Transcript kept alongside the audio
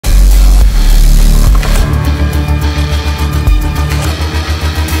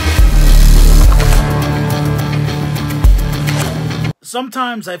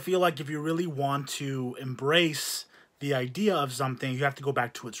Sometimes I feel like if you really want to embrace the idea of something, you have to go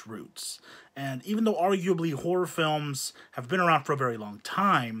back to its roots. And even though arguably horror films have been around for a very long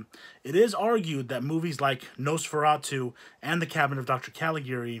time, it is argued that movies like Nosferatu and The Cabinet of Dr.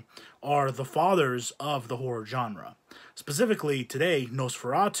 Caligari are the fathers of the horror genre. Specifically, today,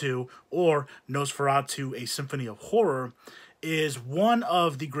 Nosferatu, or Nosferatu, A Symphony of Horror, is one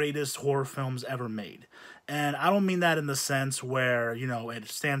of the greatest horror films ever made. And I don't mean that in the sense where, it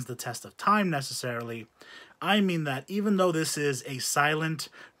stands the test of time necessarily. I mean that even though this is a silent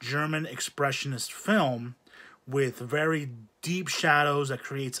German expressionist film with very deep shadows that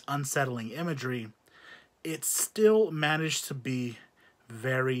creates unsettling imagery, it still managed to be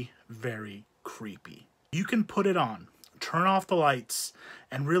very, very creepy. You can put it on, turn off the lights,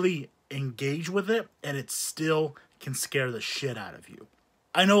 and really engage with it, and it still can scare the shit out of you.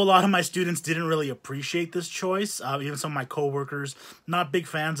 I know a lot of my students didn't really appreciate this choice, even some of my coworkers, not big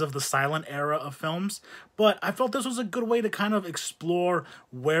fans of the silent era of films, but I felt this was a good way to kind of explore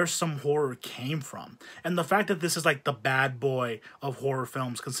where some horror came from. And the fact that this is like the bad boy of horror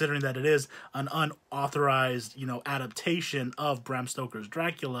films, considering that it is an unauthorized, adaptation of Bram Stoker's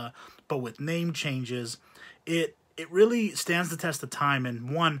Dracula, but with name changes, it really stands the test of time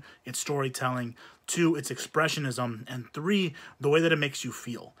in, one, its storytelling, two, its expressionism, and three, the way that it makes you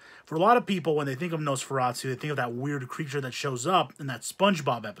feel. For a lot of people, when they think of Nosferatu, they think of that weird creature that shows up in that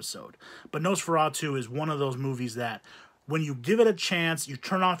SpongeBob episode. But Nosferatu is one of those movies that, when you give it a chance, you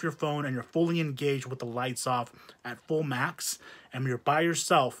turn off your phone and you're fully engaged with the lights off at full max, and you're by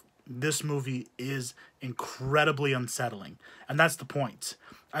yourself, this movie is incredibly unsettling. And that's the point.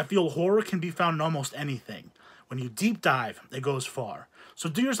 I feel horror can be found in almost anything. When you deep dive, it goes far. So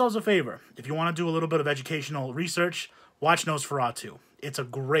do yourselves a favor. If you want to do a little bit of educational research, watch Nosferatu. It's a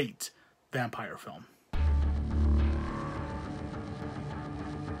great vampire film.